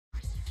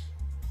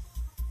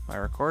I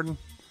recording?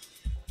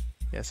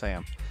 Yes, I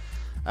am.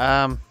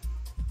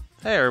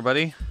 Hey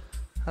everybody.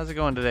 How's it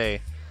going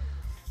today?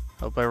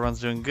 Hope everyone's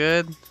doing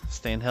good,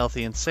 staying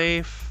healthy and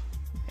safe,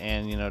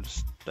 and, you know,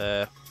 just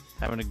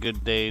having a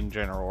good day in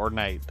general, or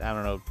night. I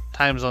don't know.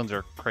 Time zones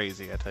are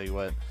crazy, I tell you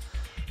what.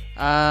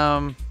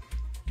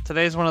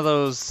 Today's one of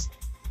those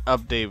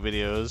update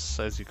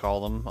videos, as you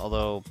call them,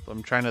 although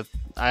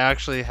I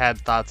actually had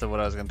thoughts of what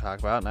I was going to talk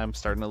about, and I'm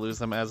starting to lose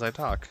them as I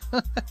talk.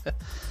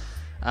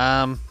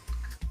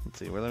 Let's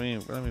see, let me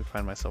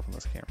find myself in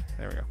this camera.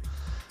 There we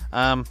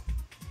go.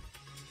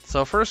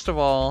 So first of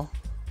all,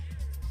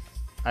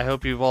 I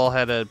hope you've all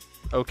had a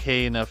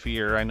okay enough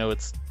year. I know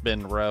it's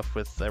been rough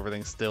with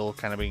everything still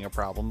kind of being a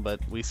problem,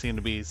 but we seem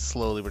to be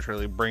slowly but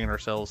surely bringing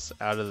ourselves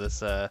out of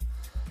this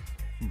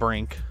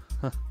brink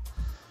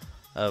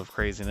of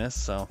craziness,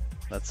 so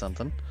that's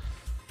something.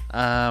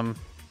 We're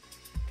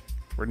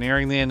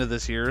nearing the end of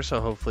this year,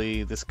 so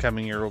hopefully this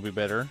coming year will be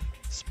better.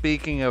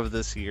 Speaking of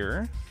this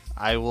year,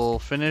 I will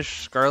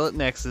finish Scarlet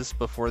Nexus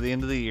before the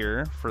end of the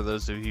year, for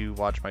those of you who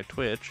watch my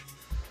Twitch,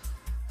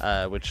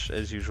 which,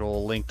 as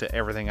usual, link to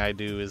everything I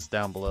do is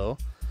down below,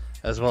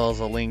 as well as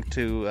a link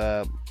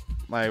to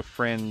my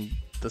friend,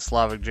 the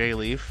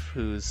SlavicJayLeaf,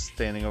 who's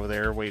standing over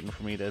there waiting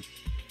for me to,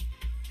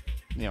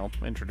 you know,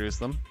 introduce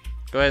them.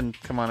 Go ahead and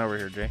come on over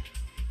here, Jay.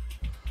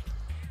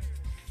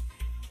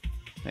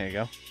 There you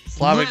go.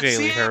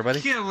 SlavicJayLeaf, everybody.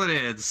 Kill it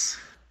is.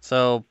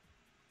 So,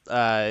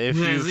 if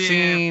you've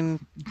seen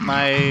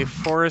my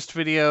forest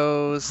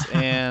videos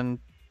and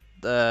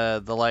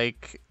the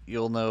like,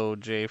 you'll know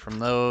Jay from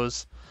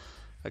those.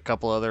 I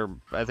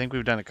think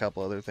we've done a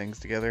couple other things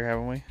together,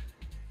 haven't we?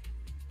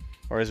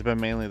 Or has it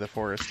been mainly the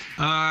forest?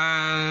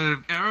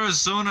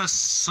 Arizona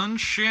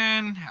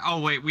Sunshine. Oh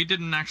wait, we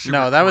didn't actually.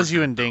 No, that was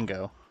you and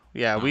Dingo.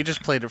 Yeah, okay. We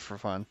just played it for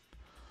fun.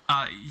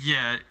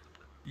 Yeah,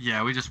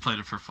 we just played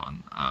it for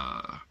fun.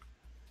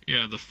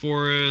 Yeah, the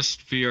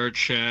forest, VR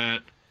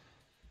chat.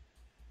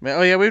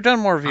 Oh yeah, we've done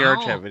more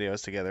VR chat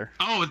videos together.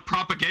 Oh, with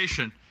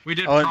propagation. We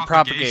did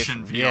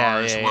propagation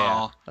VR as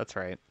well. That's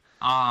right.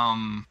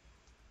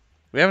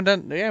 We haven't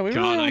done. Yeah, we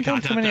really haven't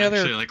done too many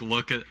other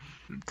look at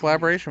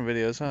collaboration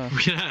videos, huh?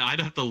 Yeah, I'd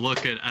have to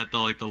look at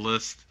the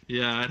list.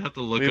 Yeah, I'd have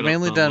to look. We've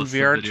mainly done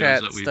VR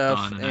chat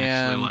stuff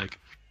and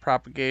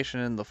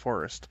propagation in the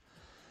forest.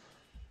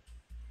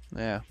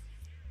 Yeah,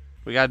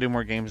 we gotta do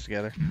more games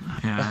together.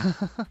 Yeah.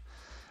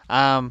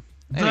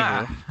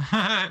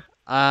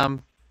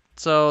 Anywho,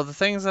 so the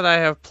things that I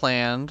have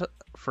planned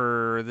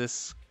for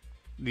this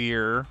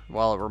year,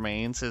 while it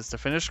remains, is to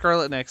finish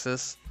Scarlet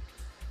Nexus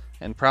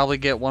and probably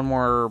get one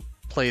more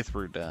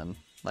playthrough done.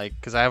 Like,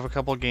 because I have a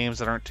couple games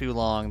that aren't too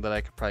long that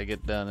I could probably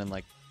get done in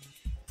like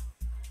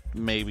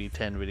maybe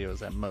 10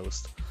 videos at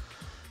most.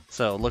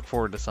 So look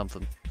forward to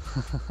something.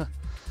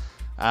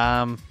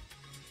 For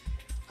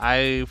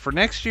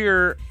next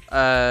year,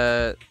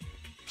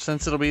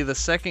 since it'll be the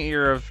second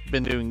year I've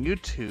been doing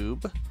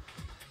YouTube,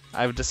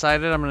 I've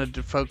decided I'm going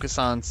to focus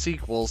on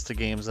sequels to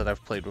games that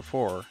I've played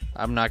before.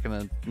 I'm not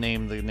going to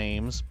name the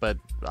names, but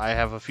I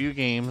have a few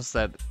games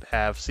that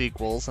have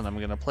sequels, and I'm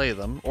going to play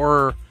them.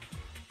 Or,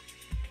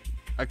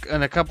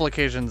 on a couple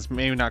occasions,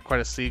 maybe not quite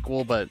a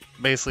sequel, but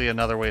basically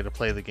another way to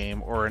play the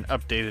game, or an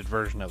updated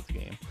version of the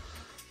game.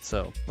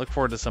 So, look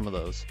forward to some of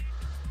those.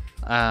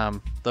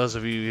 Those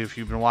of you, if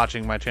you've been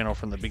watching my channel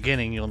from the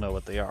beginning, you'll know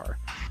what they are.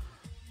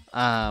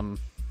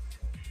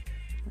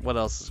 What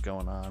else is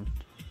going on?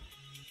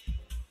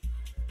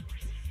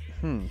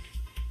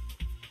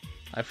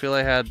 I feel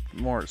I had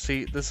more.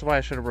 See, this is why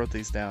I should have wrote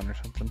these down or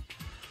something.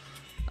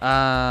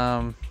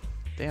 Damn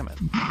it.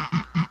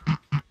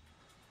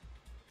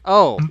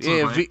 Oh,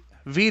 yeah,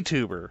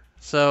 VTuber.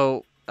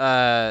 So,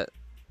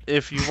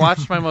 if you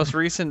watched my most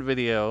recent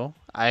video,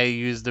 I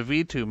used a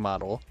VTube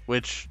model,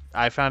 which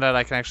I found out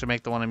I can actually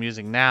make the one I'm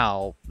using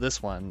now,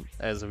 this one,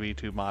 as a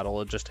VTube model.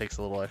 It just takes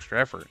a little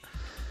extra effort.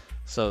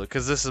 So,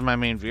 because this is my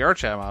main VR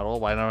chat model,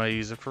 why don't I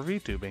use it for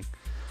VTubing?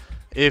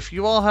 If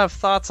you all have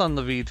thoughts on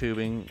the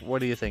VTubing, what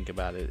do you think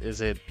about it? Is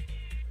it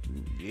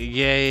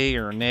yay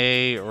or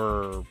nay,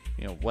 or,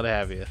 you know, what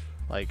have you?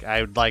 Like,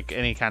 I would like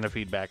any kind of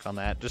feedback on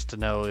that, just to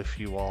know if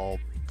you all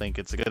think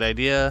it's a good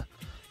idea.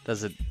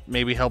 Does it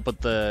maybe help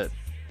with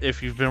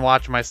if you've been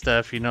watching my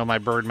stuff, you know my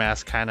bird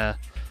mask kind of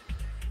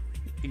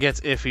gets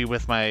iffy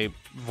with my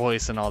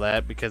voice and all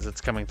that, because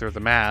it's coming through the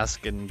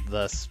mask, and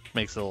thus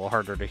makes it a little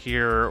harder to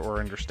hear or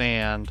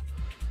understand.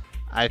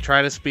 I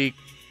try to speak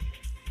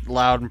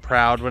loud and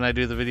proud when I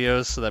do the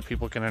videos so that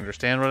people can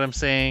understand what I'm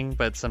saying,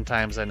 but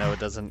sometimes I know it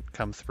doesn't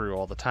come through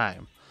all the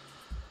time.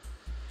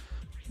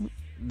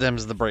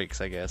 Them's the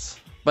breaks, I guess.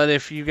 But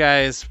if you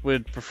guys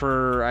would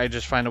prefer I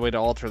just find a way to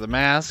alter the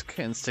mask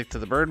and stick to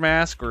the bird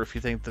mask, or if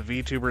you think the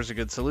VTuber is a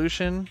good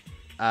solution,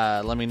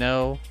 let me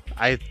know.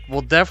 I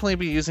will definitely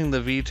be using the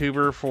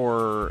VTuber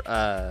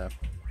for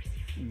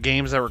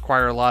games that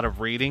require a lot of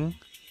reading,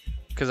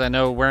 because I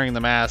know wearing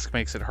the mask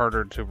makes it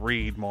harder to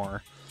read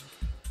more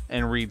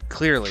and read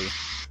clearly.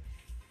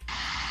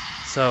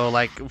 So,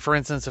 like, for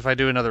instance, if I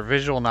do another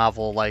visual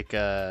novel like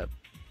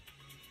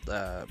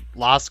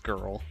Lost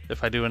Girl,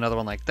 if I do another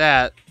one like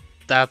that,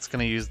 that's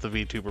gonna use the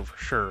VTuber for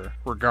sure,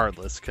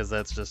 regardless, because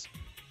that's just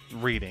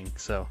reading.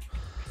 So,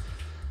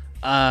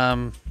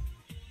 yeah,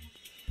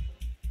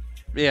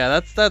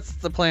 that's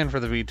the plan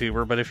for the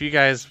VTuber. But if you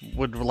guys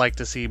would like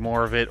to see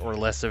more of it or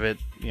less of it,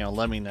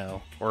 let me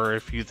know. Or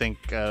if you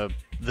think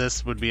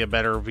this would be a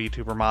better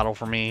VTuber model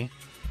for me,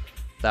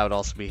 that would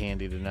also be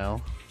handy to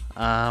know.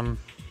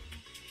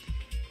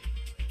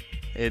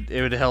 It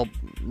would help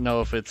know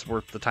if it's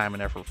worth the time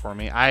and effort for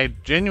me. I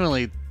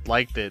genuinely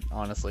liked it,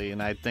 honestly,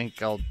 and I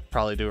think I'll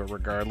probably do it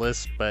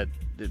regardless, but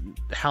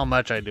how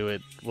much I do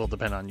it will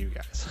depend on you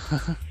guys.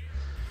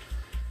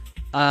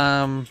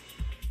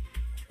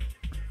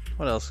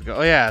 What else?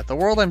 Oh yeah, the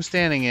world I'm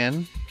standing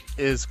in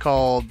is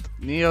called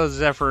Neo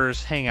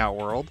Zephyr's Hangout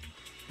World,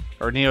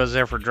 or Neo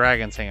Zephyr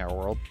Dragon's Hangout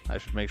World. I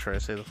should make sure I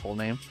say the full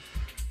name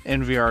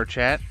in VR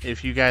chat.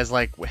 If you guys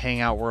like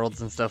hangout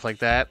worlds and stuff like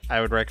that,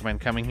 I would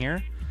recommend coming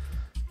here.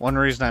 One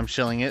reason I'm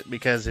shilling it,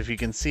 because if you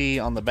can see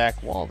on the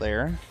back wall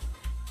there,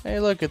 hey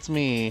look, it's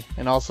me,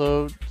 and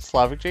also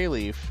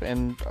SlavicJayLeaf,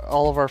 and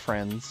all of our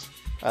friends.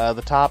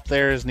 The top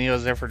there is Neo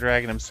Zephyr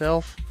Dragon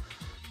himself.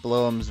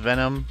 Below him's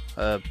Venom,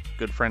 a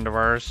good friend of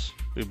ours.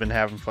 We've been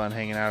having fun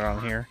hanging out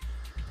on here.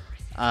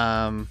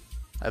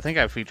 I think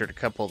I featured a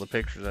couple of the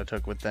pictures I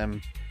took with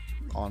them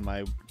on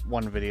my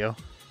one video.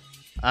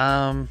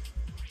 But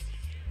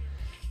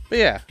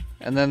yeah,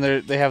 and then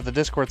they have the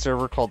Discord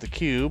server called The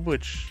Cube,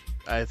 which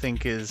I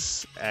think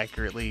is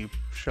accurately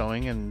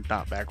showing and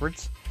not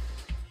backwards.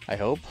 I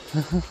hope.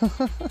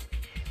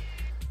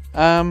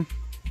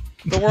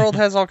 The world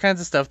has all kinds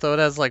of stuff, though. It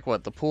has, like,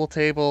 what, the pool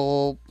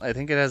table. I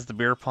think it has the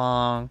beer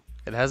pong.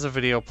 It has a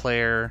video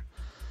player.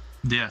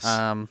 Yes.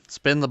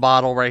 Spin the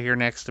bottle right here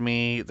next to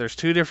me. There's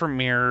 2 different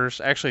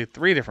mirrors. Actually,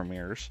 3 different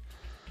mirrors.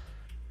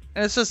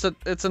 And it's just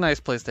it's a nice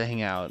place to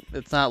hang out.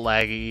 It's not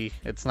laggy.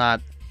 It's not...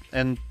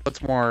 And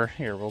what's more...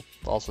 Here, we'll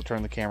also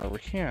turn the camera over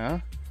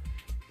here.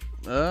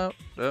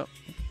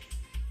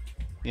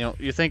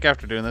 You think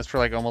after doing this for,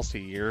 like, almost a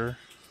year,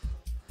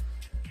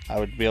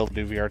 I would be able to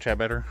do VR chat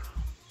better?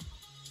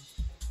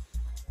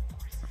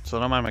 So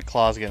don't mind my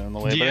claws getting in the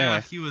way. Yeah, but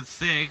anyway. you would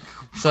think.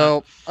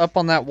 So up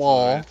on that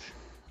wall,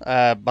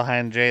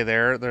 behind Jay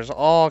there's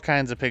all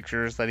kinds of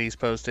pictures that he's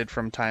posted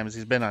from times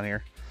he's been on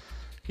here.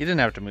 You didn't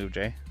have to move,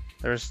 Jay.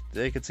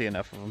 They could see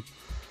enough of them.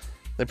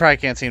 They probably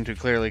can't see them too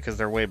clearly because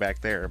they're way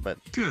back there. But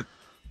good.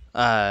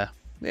 Yeah,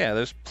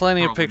 there's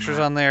plenty of pictures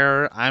on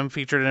there. I'm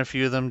featured in a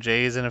few of them.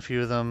 Jay's in a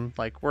few of them.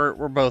 Like we're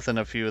both in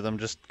a few of them,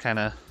 just kind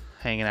of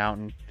hanging out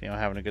and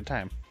having a good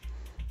time.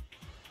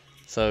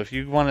 So if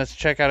you want to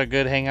check out a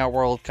good hangout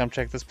world, come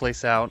check this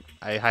place out.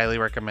 I highly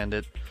recommend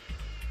it.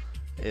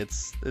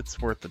 It's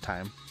worth the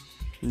time.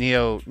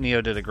 Neo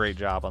did a great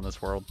job on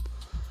this world.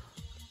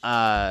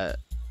 And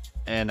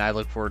I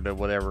look forward to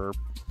whatever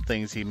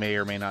things he may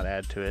or may not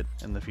add to it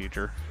in the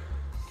future.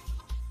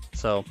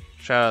 So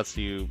shout outs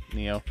to you,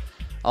 Neo.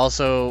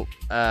 Also,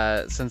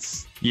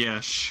 since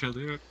shut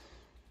it.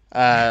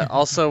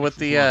 Also with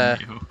the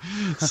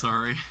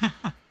sorry.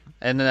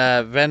 And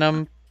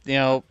Venom,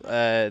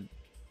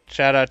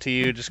 shout out to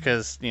you just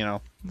because,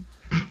 you're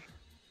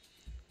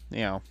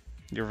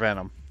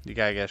Venom. You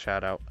gotta get a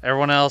shout out.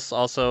 Everyone else,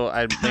 also,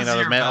 I may not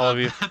have met all of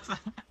you.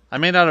 I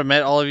may not have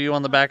met all of you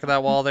on the back of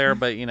that wall there,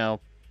 but,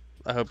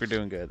 I hope you're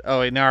doing good.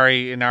 Oh,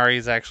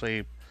 Inari's actually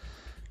a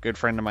good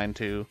friend of mine,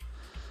 too.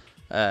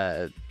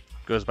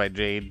 Goes by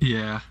Jade.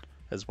 Yeah.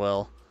 As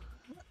well.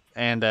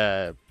 And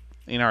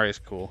Inari's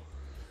cool.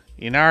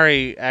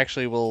 Inari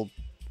actually will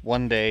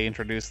one day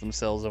introduce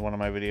themselves in one of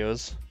my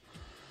videos.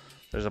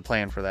 There's a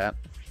plan for that.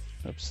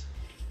 Oops.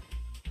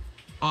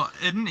 Well,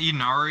 isn't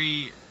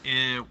Inari...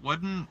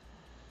 wasn't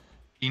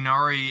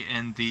Inari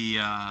in the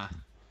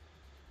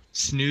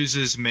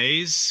Snooze's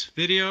Maze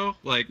video?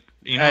 Like,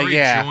 Inari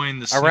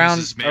joined the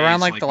Snooze's Maze around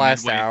like the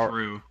last hour.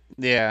 Through.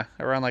 Yeah,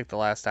 around like the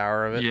last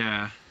hour of it.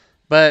 Yeah.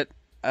 But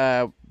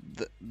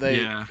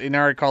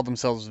Inari called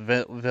themselves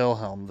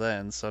Wilhelm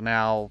then, so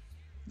now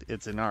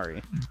it's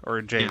Inari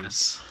or Jade.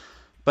 Yes.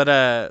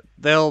 But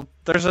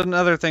there's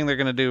another thing they're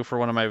gonna do for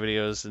one of my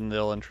videos, and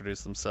they'll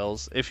introduce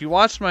themselves. If you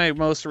watched my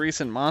most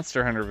recent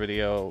Monster Hunter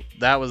video,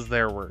 that was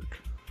their work.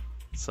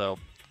 So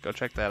go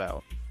check that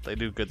out. They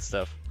do good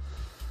stuff.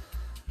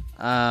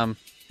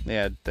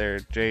 Yeah,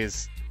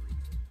 Jay's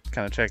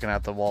kind of checking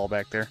out the wall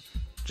back there.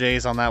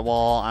 Jay's on that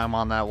wall. I'm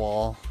on that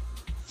wall.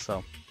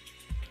 So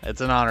it's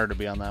an honor to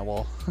be on that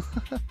wall.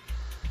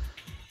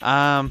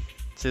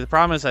 See, the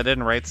problem is I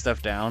didn't write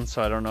stuff down,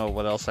 so I don't know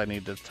what else I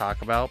need to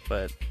talk about,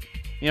 but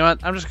you know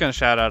what? I'm just going to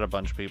shout out a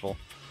bunch of people.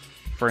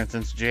 For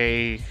instance,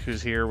 Jay,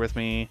 who's here with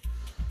me.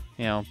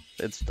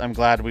 I'm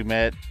glad we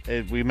met.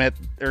 We met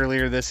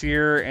earlier this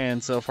year,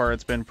 and so far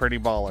it's been pretty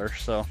baller,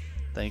 so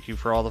thank you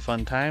for all the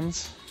fun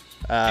times.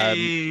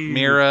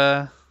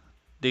 Mira,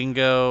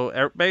 Dingo,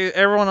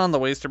 everyone on the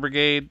Waster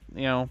Brigade,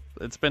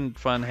 it's been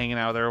fun hanging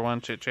out with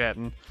everyone,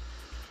 chit-chatting.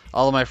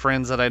 All of my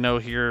friends that I know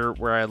here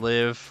where I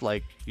live,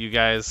 like you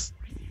guys,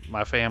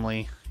 my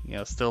family,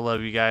 still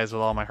love you guys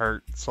with all my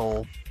heart,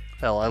 soul.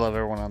 Hell, I love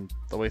everyone on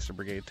the Waster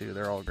Brigade too.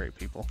 They're all great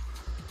people.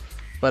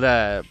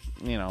 But,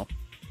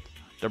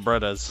 The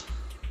brothers.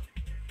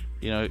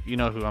 You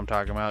know who I'm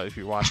talking about if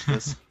you watch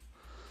this.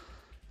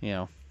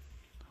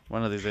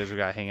 One of these days we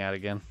gotta hang out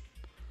again.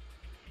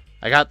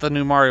 I got the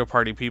new Mario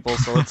Party, people,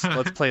 so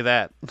let's play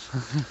that.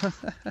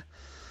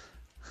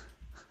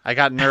 I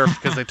got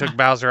nerfed because they took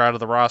Bowser out of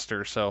the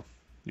roster, so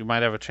you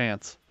might have a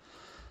chance.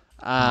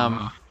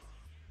 Yeah,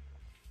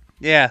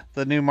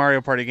 the new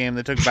Mario Party game,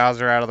 they took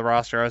Bowser out of the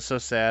roster. I was so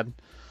sad.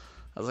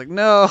 I was like,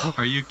 no.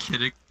 Are you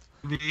kidding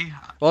me?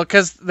 Well,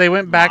 because they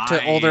went back to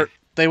Why?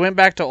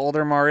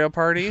 older Mario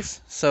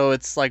parties, so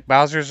it's like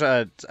Bowser's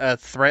a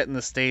threat in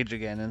the stage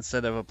again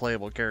instead of a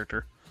playable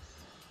character.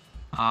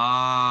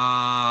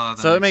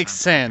 So it makes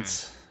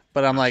sense. Okay.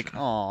 But I'm like,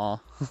 aw.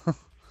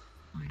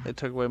 They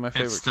took away my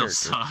favorite character. It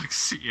still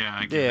sucks. Yeah,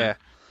 I get it.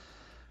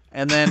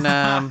 And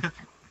then,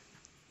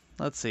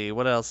 let's see,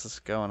 what else is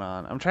going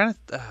on? I'm trying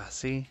to,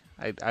 see,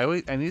 I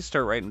need to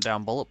start writing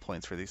down bullet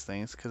points for these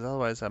things, because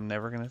otherwise I'm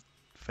never going to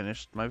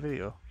finish my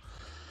video.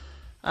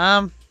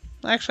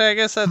 Actually, I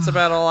guess that's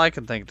about all I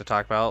can think to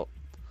talk about.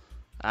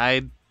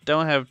 I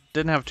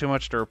didn't have too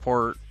much to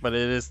report, but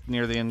it is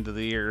near the end of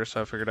the year,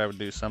 so I figured I would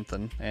do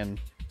something. And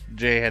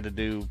Jay had to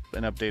do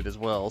an update as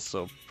well,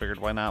 so figured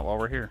why not while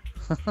we're here.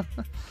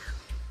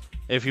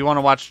 If you want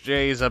to watch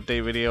Jay's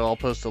update video, I'll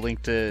post a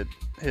link to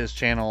his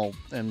channel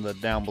in the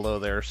down below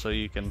there, so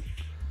you can,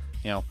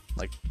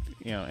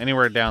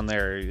 anywhere down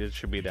there, it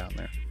should be down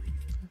there.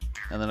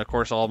 And then, of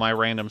course, all my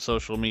random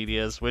social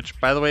medias, which,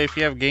 by the way, if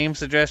you have game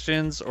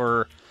suggestions,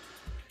 or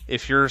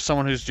if you're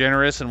someone who's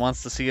generous and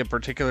wants to see a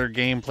particular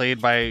game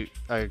played by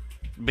a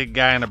big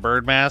guy in a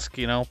bird mask,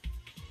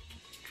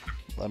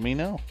 let me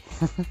know.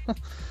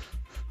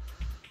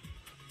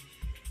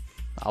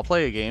 I'll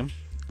play a game.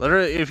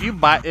 Literally, if you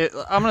buy it,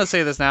 I'm going to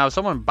say this now, if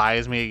someone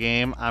buys me a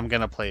game, I'm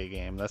going to play a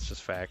game. That's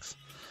just facts.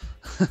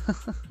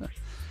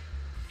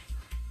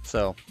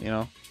 So,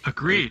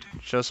 Agreed.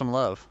 Show some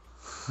love.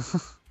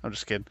 I'm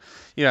just kidding.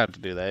 You don't have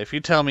to do that. If you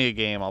tell me a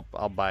game,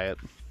 I'll buy it.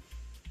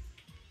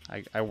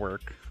 I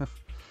work.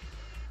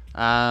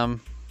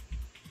 Damn.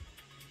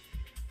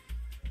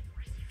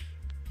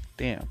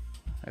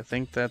 I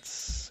think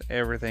that's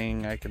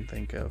everything I can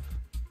think of.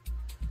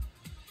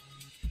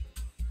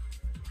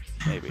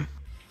 Maybe.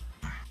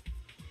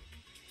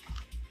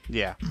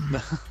 Yeah.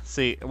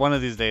 See, one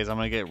of these days I'm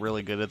going to get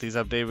really good at these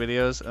update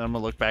videos, and I'm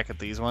going to look back at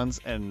these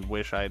ones and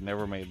wish I had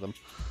never made them.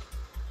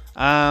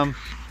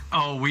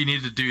 Oh, we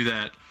need to do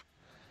that.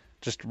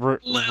 Just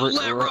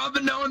let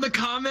Robin know in the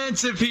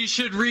comments if he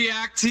should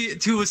react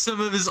to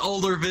some of his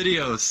older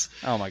videos.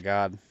 Oh my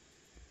god.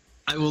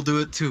 I will do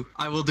it too.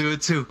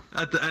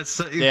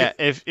 Yeah,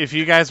 if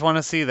you guys want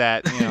to see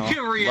that,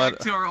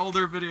 react to our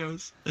older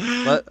videos.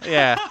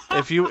 Yeah,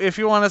 if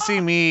you want to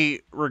see me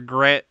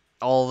regret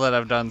all that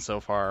I've done so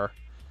far,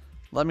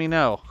 let me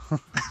know.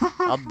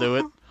 I'll do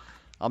it.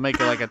 I'll make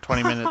it like a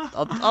 20-minute.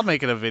 I'll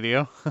make it a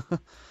video.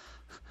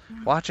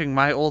 Watching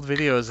my old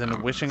videos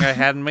and wishing I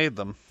hadn't made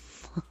them.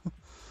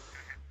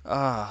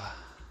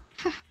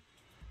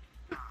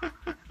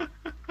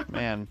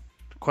 Man,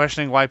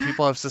 questioning why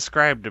people have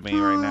subscribed to me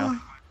right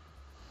now.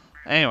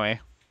 Anyway,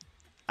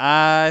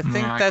 I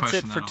think that's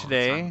it for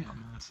today.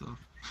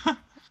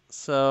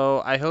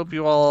 So I hope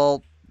you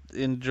all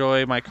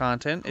enjoy my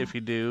content. If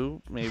you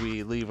do,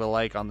 maybe leave a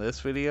like on this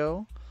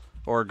video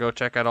or go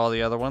check out all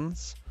the other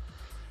ones.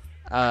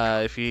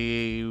 If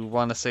you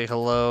want to say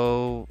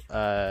hello,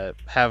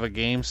 have a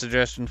game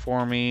suggestion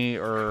for me,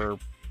 or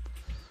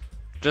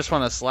just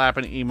want to slap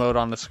an emote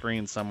on the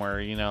screen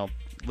somewhere,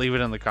 leave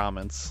it in the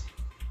comments.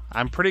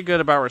 I'm pretty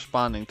good about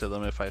responding to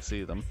them if I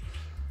see them.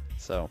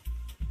 So,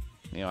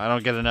 I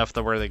don't get enough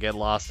to where they get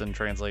lost in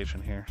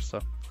translation here. So,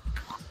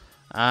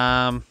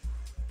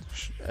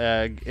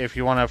 if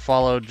you want to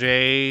follow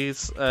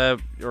Jay's,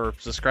 or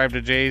subscribe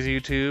to Jay's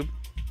YouTube,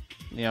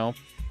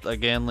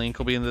 again, link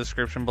will be in the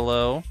description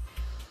below.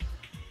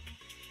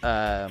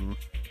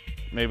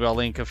 Maybe I'll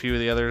link a few of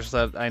the others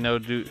that I know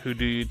who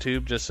do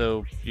YouTube, just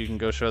so you can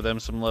go show them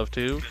some love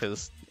too,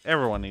 because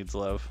everyone needs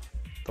love.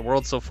 The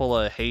world's so full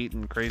of hate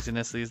and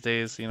craziness these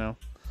days,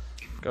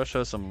 go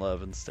show some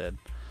love instead.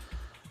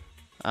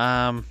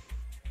 Otherwise,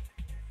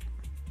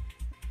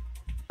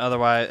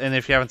 and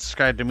if you haven't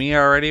subscribed to me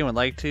already and would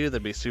like to,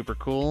 that'd be super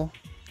cool.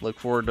 Look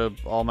forward to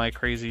all my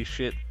crazy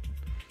shit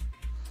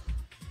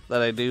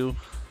that I do.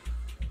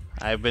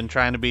 I've been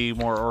trying to be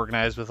more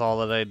organized with all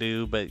that I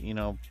do, but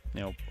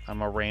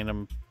I'm a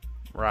random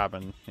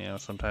Robin.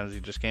 Sometimes you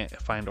just can't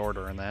find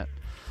order in that.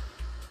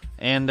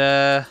 And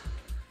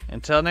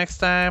until next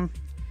time,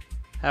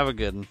 have a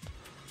good one.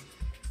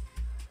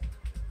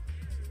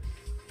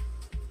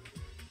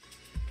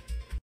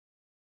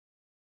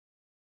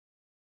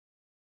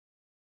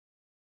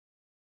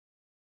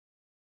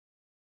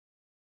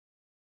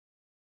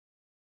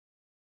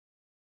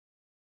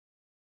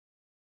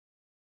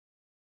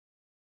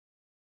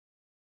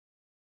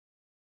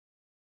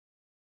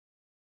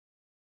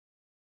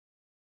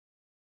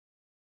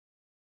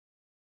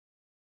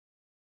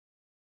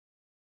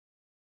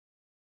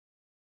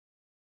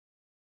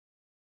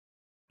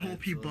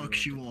 Hope he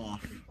bucks you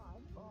off.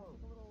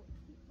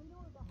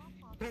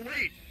 But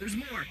wait, there's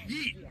more.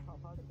 Yeet.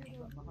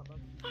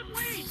 But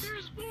wait,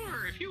 there's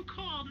more. If you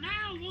call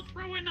now, we'll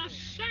throw in a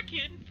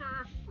second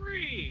for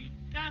free.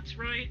 That's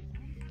right.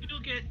 You'll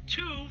get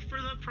 2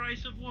 for the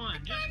price of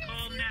 1. Just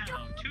call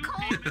now. 2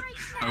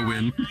 payments. I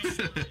win.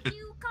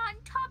 You on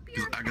top of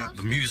your I got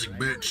the music,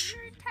 house bitch.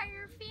 your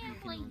entire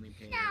family.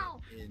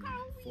 Now, go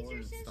with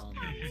your sister.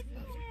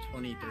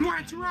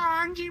 What's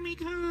wrong, Jimmy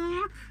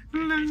Coo?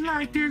 Looks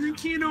like there's a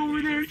kid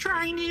over there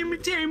trying to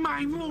imitate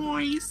my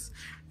voice.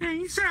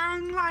 They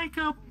sound like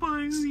a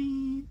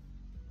pussy.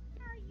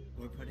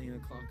 We're putting a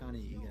clock on it,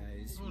 you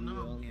guys. Oh, we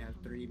no. only have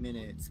 3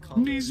 minutes.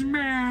 Call This it now.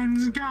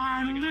 man's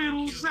got a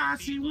little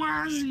sassy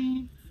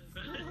wazzy.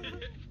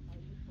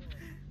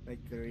 Like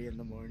 3 in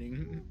the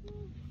morning.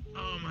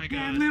 Oh my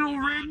That god. little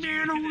red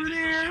man over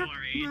there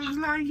Sorry. looks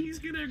like he's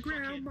gonna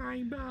grab my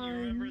You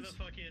remember the buns.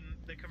 fucking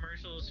the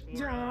commercials for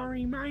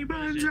Sorry, my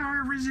buns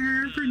are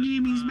reserved for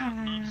Jimmy's love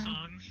bag.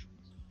 songs?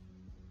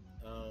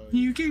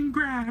 You can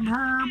grab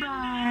her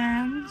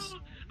buns.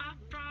 I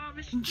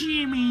promise you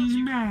Jimmy's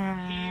hear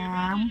bag.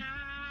 me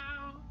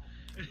now.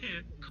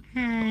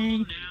 Hey,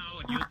 Now and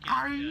you'll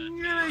are get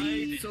you gonna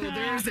eat So that?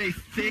 there's a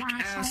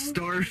thick-ass asshole?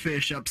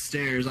 starfish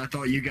upstairs. I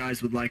thought you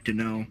guys would like to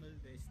know.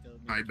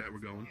 I bet we're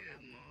going.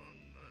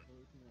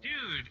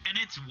 Dude, and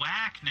it's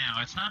whack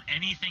now. It's not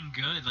anything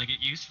good like it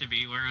used to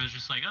be, where it was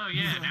just like, oh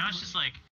yeah, now it's just like